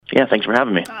Yeah, thanks for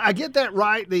having me. I get that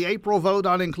right, the April vote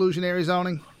on inclusionary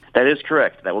zoning? That is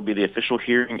correct. That will be the official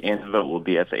hearing, and the vote will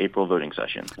be at the April voting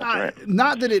session. That's right.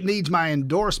 Not that it needs my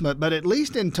endorsement, but at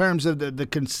least in terms of the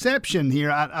conception here,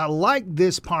 I like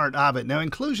this part of it. Now,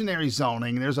 inclusionary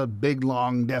zoning, there's a big,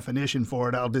 long definition for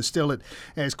it. I'll distill it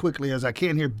as quickly as I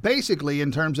can here. Basically,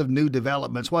 in terms of new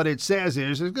developments, what it says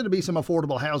is there's going to be some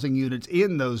affordable housing units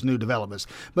in those new developments.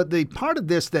 But the part of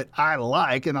this that I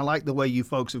like, and I like the way you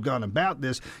folks have gone about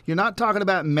this, you're not talking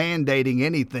about mandating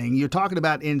anything. You're talking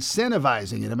about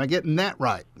incentivizing it. Am I getting that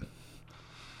right?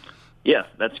 Yeah,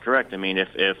 that's correct. I mean,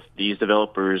 if these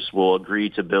developers will agree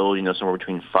to build, somewhere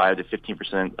between 5 to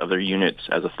 15% of their units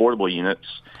as affordable units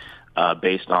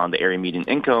based on the area median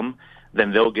income,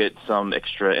 then they'll get some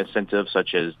extra incentives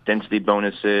such as density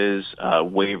bonuses,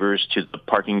 waivers to the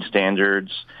parking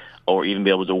standards, or even be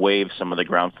able to waive some of the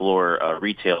ground floor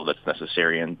retail that's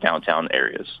necessary in downtown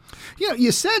areas.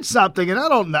 You said something, and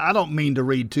I don't mean to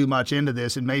read too much into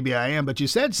this, and maybe I am, but you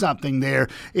said something there,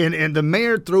 and the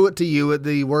mayor threw it to you at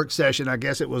the work session, I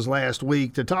guess it was last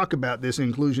week, to talk about this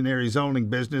inclusionary zoning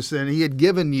business, and he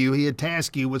had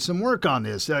tasked you with some work on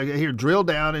this. Here, drill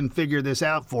down and figure this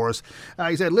out for us.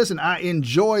 He said, listen, I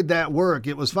enjoyed that work.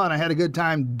 It was fun. I had a good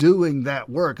time doing that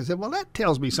work. I said, well, that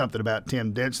tells me something about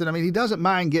Tim Denson. I mean, he doesn't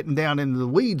mind getting down into the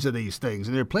weeds of these things,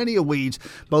 and there are plenty of weeds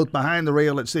both behind the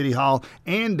rail at City Hall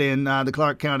and in the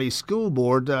Clark County School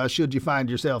Board should you find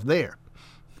yourself there.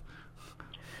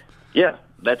 Yeah,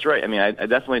 that's right. I mean, I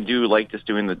definitely do like just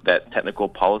doing that technical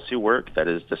policy work that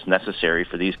is just necessary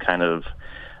for these kind of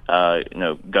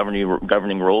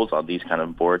governing roles on these kind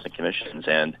of boards and commissions.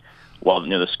 And while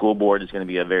the school board is going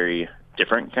to be a very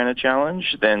different kind of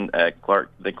challenge than the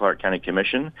Clark County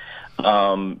Commission.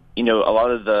 I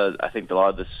think a lot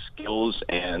of the skills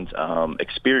and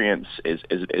experience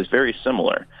is very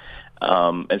similar.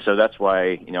 And so that's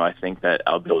why, I think that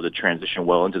I'll be able to transition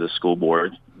well into the school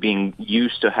board, being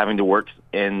used to having to work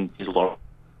in these large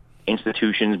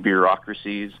institutions,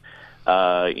 bureaucracies,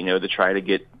 to try to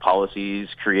get policies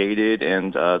created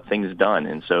and things done.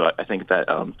 And so I think that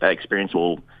that experience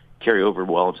will carry over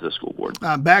well into the school board.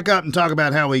 Back up and talk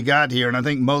about how we got here, and I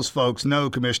think most folks know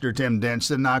Commissioner Tim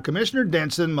Denson. Commissioner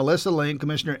Denson, Melissa Link,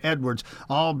 Commissioner Edwards,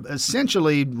 all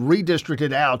essentially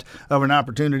redistricted out of an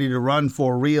opportunity to run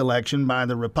for re-election by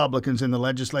the Republicans in the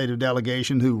legislative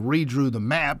delegation who redrew the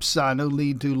maps. No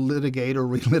need to litigate or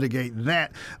relitigate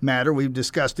that matter. We've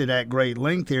discussed it at great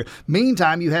length here.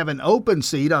 Meantime, you have an open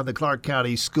seat on the Clark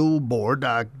County School Board.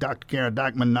 Dr. Karen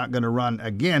Dyckman not going to run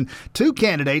again. Two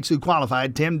candidates who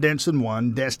qualified, Tim Denson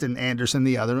one, Destin Anderson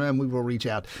the other, and we will reach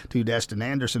out to Destin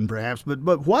Anderson perhaps.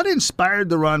 But what inspired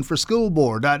the run for school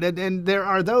board? And there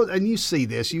are those, and you see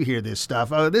this, you hear this stuff.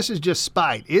 This is just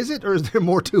spite. Is it, or is there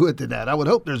more to it than that? I would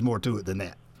hope there's more to it than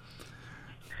that.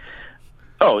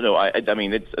 Oh, no, I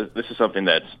mean, this is something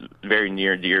that's very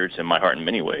near and dear to my heart in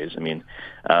many ways. I mean,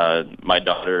 my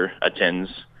daughter attends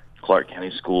Clark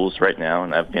County schools right now,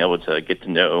 and I've been able to get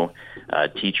to know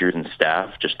teachers and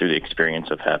staff just through the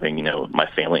experience of having, my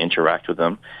family interact with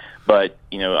them. But,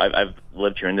 I've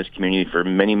lived here in this community for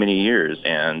many, many years,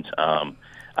 and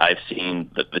I've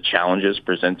seen the challenges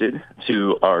presented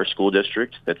to our school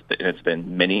district. It's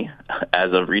been many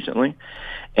as of recently.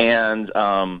 And,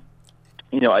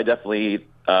 I definitely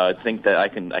think that I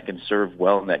can serve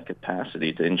well in that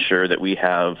capacity to ensure that we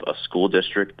have a school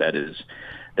district that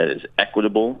is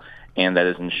equitable and that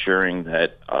is ensuring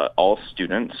that all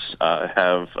students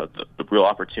have the real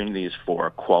opportunities for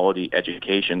a quality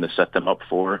education to set them up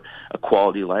for a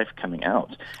quality life coming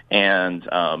out. And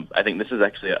I think this is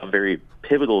actually a very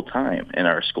pivotal time in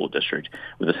our school district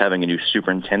with us having a new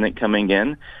superintendent coming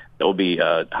in that will be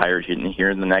hired here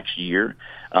in the next year.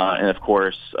 And, of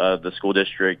course, the school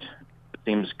district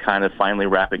seems kind of finally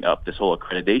wrapping up this whole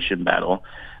accreditation battle,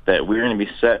 that we're going to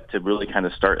be set to really kind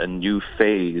of start a new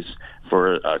phase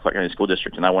for Clark County School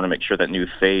District, and I want to make sure that new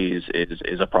phase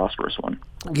is a prosperous one.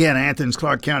 Again, Athens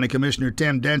Clark County Commissioner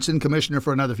Tim Denson, commissioner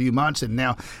for another few months, and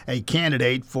now a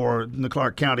candidate for the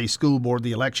Clark County School Board,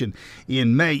 the election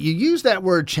in May. You use that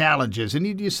word challenges, and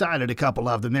you cited a couple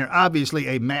of them. They're obviously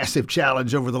a massive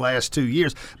challenge over the last 2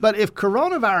 years, but if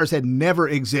coronavirus had never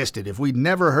existed, if we'd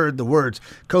never heard the words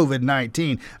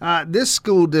COVID-19, this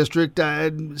school district,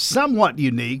 somewhat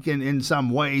unique in some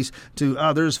ways to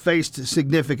others, faced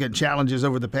significant challenges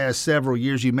over the past several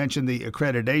years. You mentioned the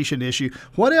accreditation issue.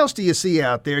 What else do you see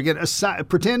out there? Again,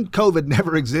 pretend COVID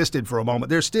never existed for a moment.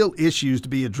 There's still issues to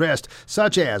be addressed,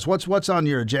 such as what's on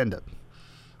your agenda?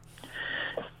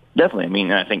 Definitely. I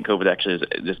mean, I think COVID actually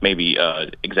has just maybe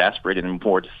exacerbated and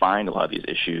more defined a lot of these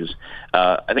issues.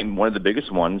 I think one of the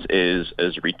biggest ones is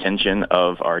retention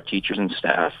of our teachers and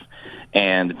staff,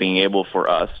 and being able for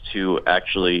us to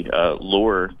actually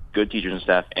lure good teachers and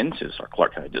staff into our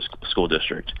Clark County School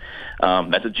District.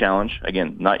 That's a challenge.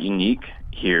 Again, not unique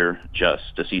here just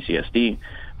to CCSD,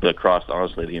 but across,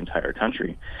 honestly, the entire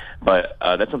country. But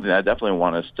that's something that I definitely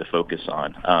want us to focus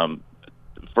on.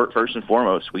 First and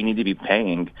foremost, we need to be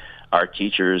paying our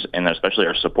teachers and especially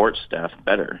our support staff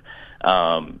better.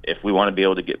 If we want to be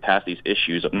able to get past these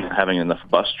issues of not having enough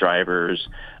bus drivers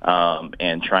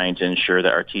and trying to ensure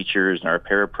that our teachers and our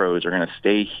parapros are going to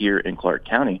stay here in Clark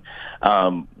County,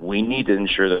 we need to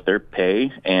ensure that their pay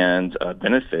and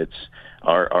benefits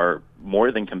are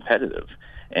more than competitive.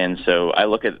 And so I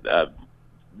look at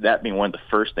that being one of the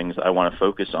first things I want to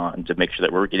focus on to make sure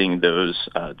that we're getting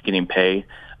getting pay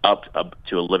up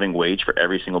to a living wage for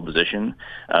every single position.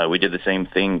 We did the same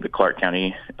thing, the Clark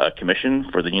County Commission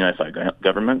for the Unified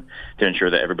Government, to ensure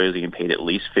that everybody's getting paid at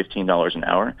least $15 an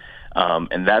hour.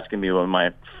 And that's going to be one of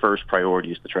my first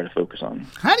priorities to try to focus on.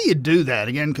 How do you do that?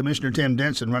 Again, Commissioner Tim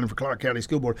Denson running for Clark County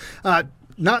School Board.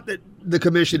 Not that the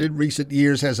commission in recent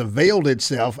years has availed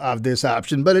itself of this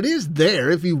option, but it is there.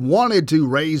 If you wanted to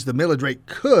raise the millage rate,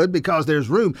 could, because there's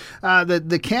room.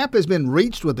 The cap has been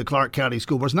reached with the Clark County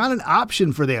School Board. It's not an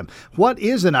option for them. What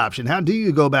is an option? How do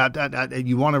you go about that?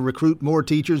 You want to recruit more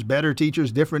teachers, better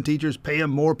teachers, different teachers, pay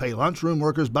them more, pay lunchroom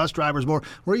workers, bus drivers more.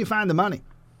 Where do you find the money?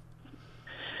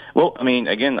 Well, I mean,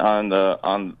 again, on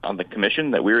the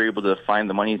commission, that we were able to find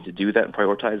the money to do that and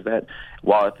prioritize that,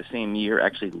 while at the same year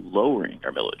actually lowering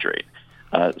our millage rate.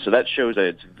 So that shows that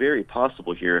it's very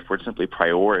possible here if we're simply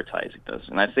prioritizing this.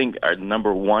 And I think our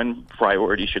number one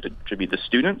priority should be the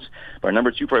students, but our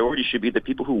number two priority should be the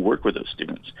people who work with those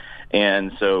students.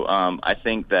 And so I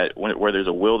think that where there's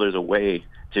a will, there's a way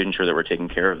to ensure that we're taking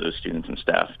care of those students and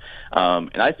staff.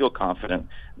 And I feel confident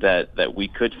that we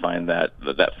could find that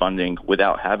funding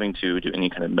without having to do any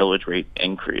kind of millage rate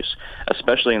increase,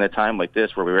 especially in a time like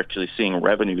this where we're actually seeing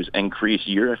revenues increase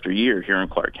year after year here in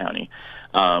Clark County.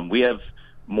 We have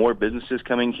more businesses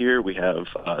coming here. We have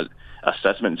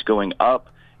assessments going up,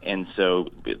 and so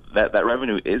that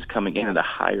revenue is coming in at a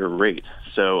higher rate.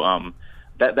 So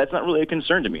that's not really a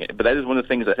concern to me. But that is one of the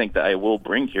things I think that I will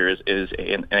bring here is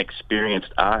an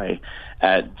experienced eye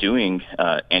at doing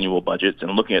annual budgets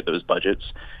and looking at those budgets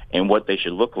and what they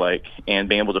should look like, and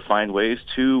being able to find ways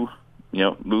to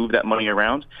move that money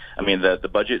around. I mean, the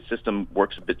budget system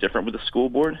works a bit different with the school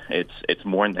board. It's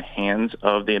more in the hands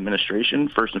of the administration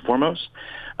first and foremost.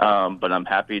 But I'm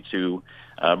happy to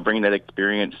bring that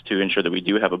experience to ensure that we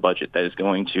do have a budget that is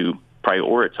going to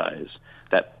prioritize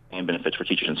that and benefits for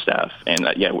teachers and staff. And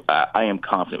I am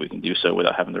confident we can do so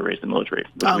without having to raise the millage rate.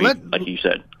 Like you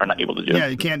said, are not able to do. Yeah,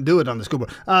 you can't do it on the school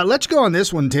board. Let's go on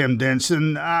this one, Tim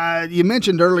Denson. You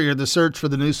mentioned earlier the search for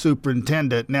the new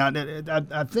superintendent. Now,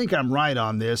 I think I'm right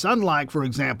on this. Unlike, for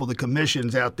example, the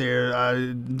commissions out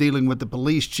there dealing with the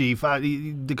police chief,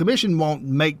 the commission won't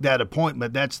make that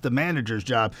appointment. That's the manager's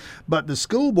job. But the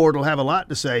school board will have a lot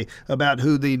to say about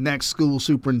who the next school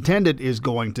superintendent is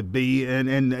going to be.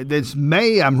 And this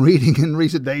May, I'm reading in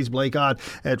recent days, Blake Ott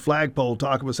at Flagpole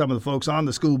talking with some of the folks on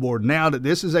the school board now, that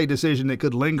this is a decision that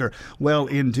could linger well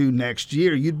into next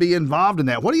year. You'd be involved in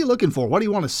that. What are you looking for? What do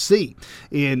you want to see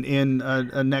in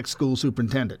a next school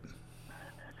superintendent?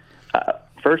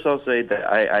 First, I'll say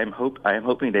that I am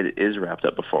hoping that it is wrapped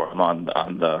up before I'm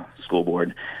on the school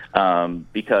board,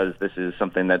 because this is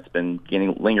something that's been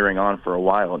lingering on for a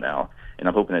while now, and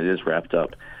I'm hoping it is wrapped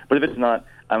up. But if it's not,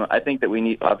 I think that we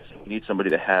need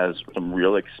somebody that has some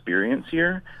real experience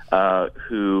here,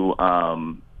 who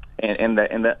and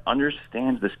that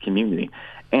understands this community.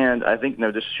 And I think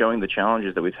just showing the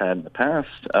challenges that we've had in the past,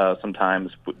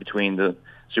 sometimes between the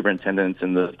superintendents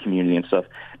and the community and stuff,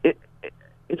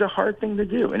 it's a hard thing to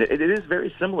do, and it is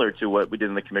very similar to what we did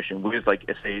in the commission with,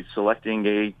 like, say, selecting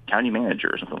a county manager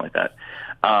or something like that.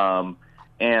 I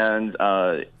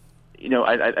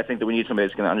think that we need somebody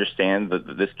that's going to understand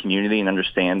this community and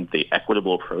understand the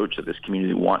equitable approach that this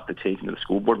community wants to take and the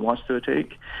school board wants to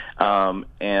take.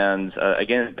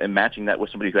 Again, matching that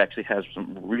with somebody who actually has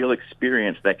some real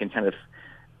experience that can kind of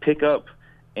pick up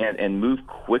and move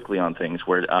quickly on things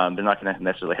where they're not going to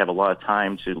necessarily have a lot of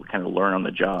time to kind of learn on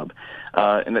the job.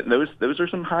 And those are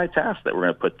some high tasks that we're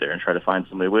going to put there and try to find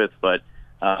somebody with. But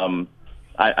I'm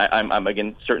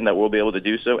again certain that we'll be able to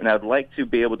do so, and I'd like to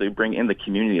be able to bring in the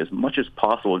community as much as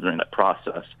possible during that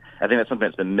process. I think that's something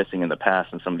that's been missing in the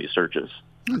past in some of these searches.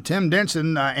 Tim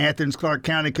Denson, Athens Clark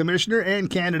County Commissioner and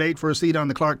candidate for a seat on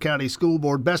the Clark County School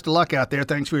Board. Best of luck out there.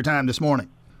 Thanks for your time this morning.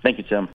 Thank you, Tim.